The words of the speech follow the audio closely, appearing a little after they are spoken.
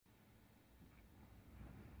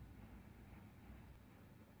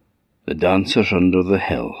The Dancers Under the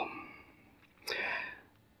Hill.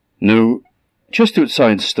 Now, just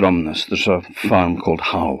outside Stromness, there's a farm called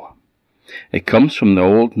How. It comes from the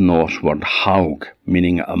Old Norse word haug,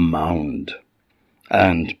 meaning a mound.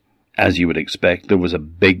 And, as you would expect, there was a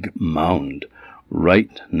big mound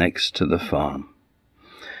right next to the farm.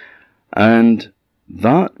 And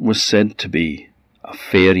that was said to be a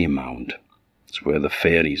fairy mound. It's where the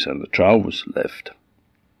fairies or the trolls lived.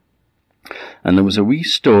 And there was a wee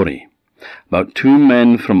story about two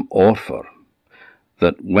men from Orford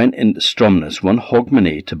that went into Stromness one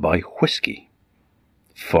Hogmanay to buy whisky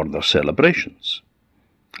for their celebrations.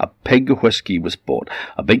 A pig of whisky was bought,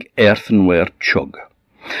 a big earthenware chug,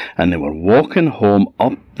 and they were walking home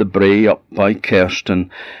up the brae up by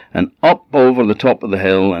Kirsten and up over the top of the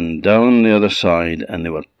hill and down the other side, and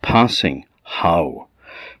they were passing How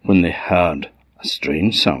when they heard a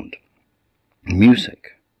strange sound. Music.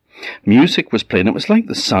 Music was playing. It was like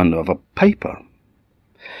the sound of a piper.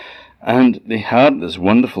 And they heard this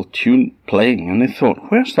wonderful tune playing, and they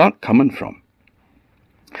thought, where's that coming from?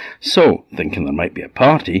 So, thinking there might be a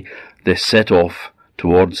party, they set off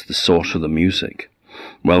towards the source of the music.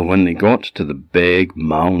 Well, when they got to the big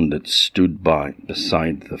mound that stood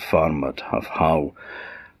beside the farm at How,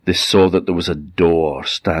 they saw that there was a door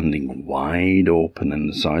standing wide open in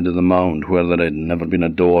the side of the mound where there had never been a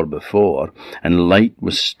door before, and light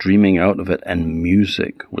was streaming out of it, and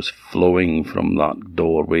music was flowing from that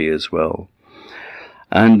doorway as well.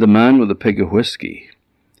 And the man with the pig of whisky,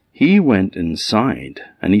 he went inside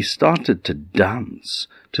and he started to dance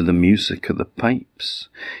to the music of the pipes.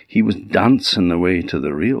 He was dancing away to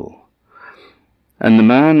the reel. And the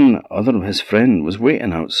man, his friend, was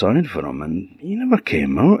waiting outside for him, and he never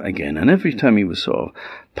came out again. And every time he was sort of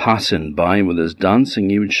passing by with his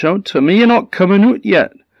dancing, he would shout to him, "Are you not coming out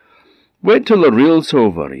yet? Wait till the reel's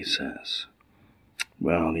over," he says.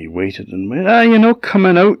 Well, he waited and waited. "You're not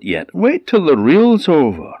coming out yet. Wait till the reel's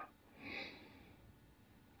over."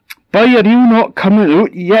 "Are you not coming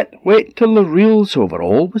out yet? Wait till the reel's over."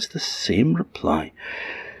 Always the same reply.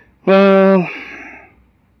 Well,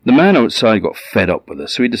 the man outside got fed up with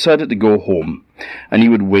this, so he decided to go home, and he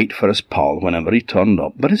would wait for his pal whenever he turned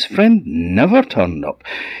up. But his friend never turned up.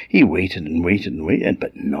 He waited and waited and waited,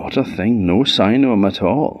 but not a thing, no sign of him at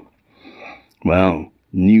all. Well,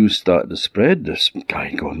 news started to spread. This guy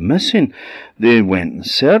had gone missing. They went and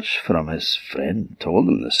searched for him. His friend told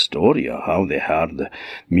them the story of how they heard the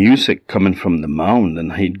music coming from the mound,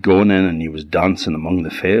 and he'd gone in and he was dancing among the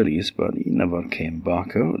fairies, but he never came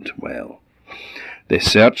back out. Well, they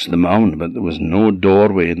searched the mound, but there was no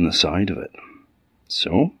doorway in the side of it.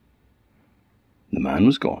 So, the man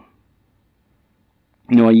was gone.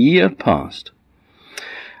 Now, a year passed,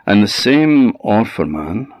 and the same Orford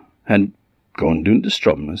man had gone down to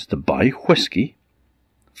Stromness to buy whisky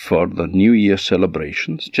for the New Year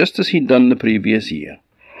celebrations, just as he'd done the previous year.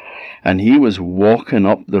 And he was walking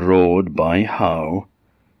up the road by How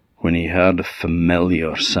when he heard a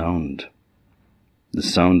familiar sound. The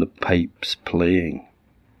sound of pipes playing.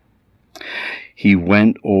 He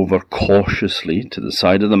went over cautiously to the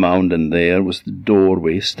side of the mound, and there was the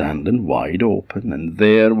doorway standing wide open, and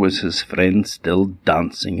there was his friend still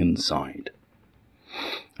dancing inside.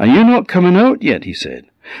 "Are you not coming out yet?" he said.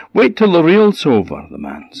 "Wait till the reel's over," the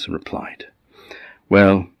man replied.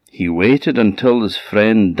 Well, he waited until his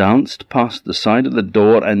friend danced past the side of the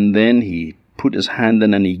door, and then he put his hand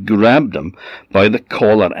in and he grabbed him by the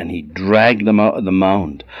collar and he dragged him out of the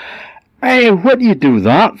mound. "Hey, what do you do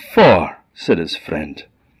that for?" said his friend.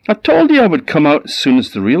 "I told you I would come out as soon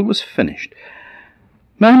as the reel was finished."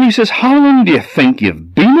 "Man," he says, "how long do you think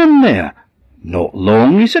you've been in there?" "Not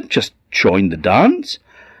long," he said, "just joined the dance."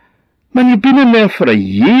 "Man, you've been in there for a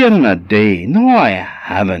year and a day." "No, I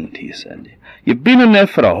haven't," he said. "You've been in there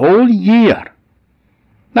for a whole year."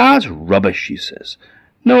 "That's rubbish," he says.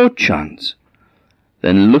 "No chance."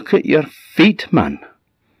 "Then look at your feet, man."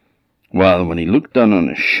 Well, when he looked down on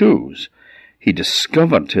his shoes, he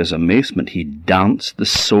discovered to his amazement he'd danced the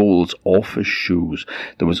soles off his shoes.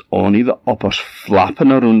 There was only the uppers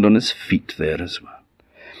flapping around on his feet there as well.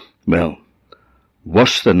 Well,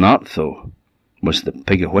 worse than that, though, was the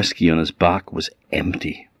pig of whisky on his back was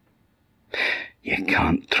empty. You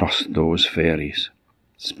can't trust those fairies,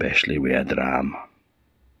 especially with a dram.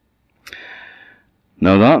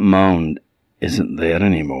 Now that mound isn't there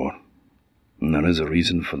anymore, and there is a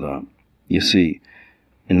reason for that. You see,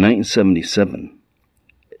 in 1977,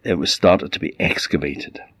 it was started to be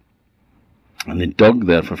excavated, and they dug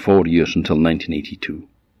there for 4 years until 1982.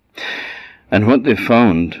 And what they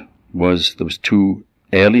found was there was 2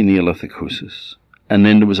 early Neolithic houses, And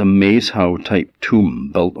then there was a maze-how type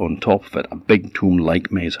tomb built on top of it, a big tomb like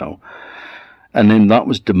maze-how. And then that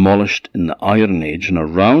was demolished in the Iron Age, and a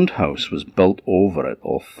roundhouse was built over it,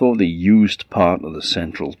 although they used part of the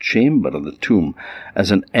central chamber of the tomb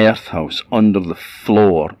as an earth house under the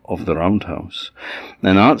floor of the roundhouse.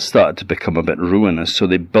 And that started to become a bit ruinous, so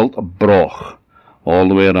they built a broch all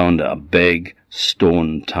the way around it, a big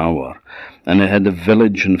stone tower, and it had a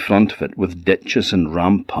village in front of it with ditches and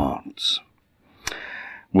ramparts.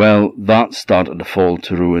 Well, that started to fall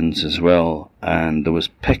to ruins as well, and there was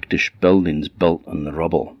Pictish buildings built on the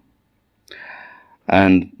rubble.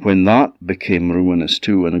 And when that became ruinous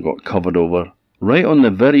too, and it got covered over, right on the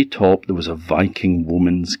very top there was a Viking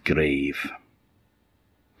woman's grave.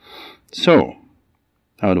 So,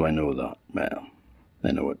 how do I know that? Well,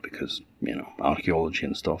 I know it because, archaeology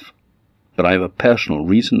and stuff. But I have a personal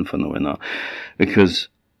reason for knowing that, because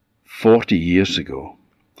 40 years ago,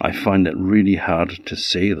 I find it really hard to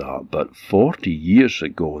say that, but 40 years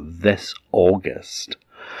ago this August,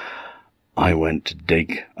 I went to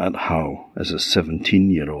dig at Howe as a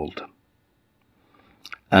 17-year-old.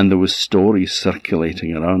 And there was stories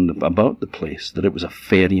circulating around about the place that it was a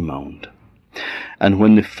fairy mound. And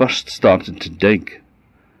when they first started to dig,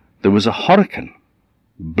 there was a hurricane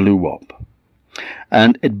blew up.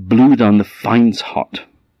 And it blew down the fines hut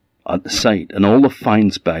at the site, and all the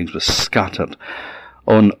fines bags were scattered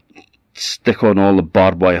stick on all the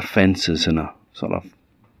barbed wire fences in a sort of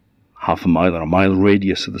half a mile or a mile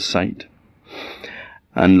radius of the site.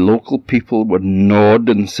 And local people would nod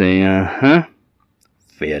and say,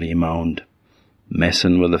 fairy mound,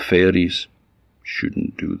 messing with the fairies,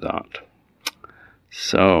 shouldn't do that.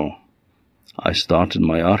 So, I started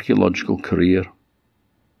my archaeological career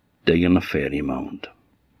digging a fairy mound.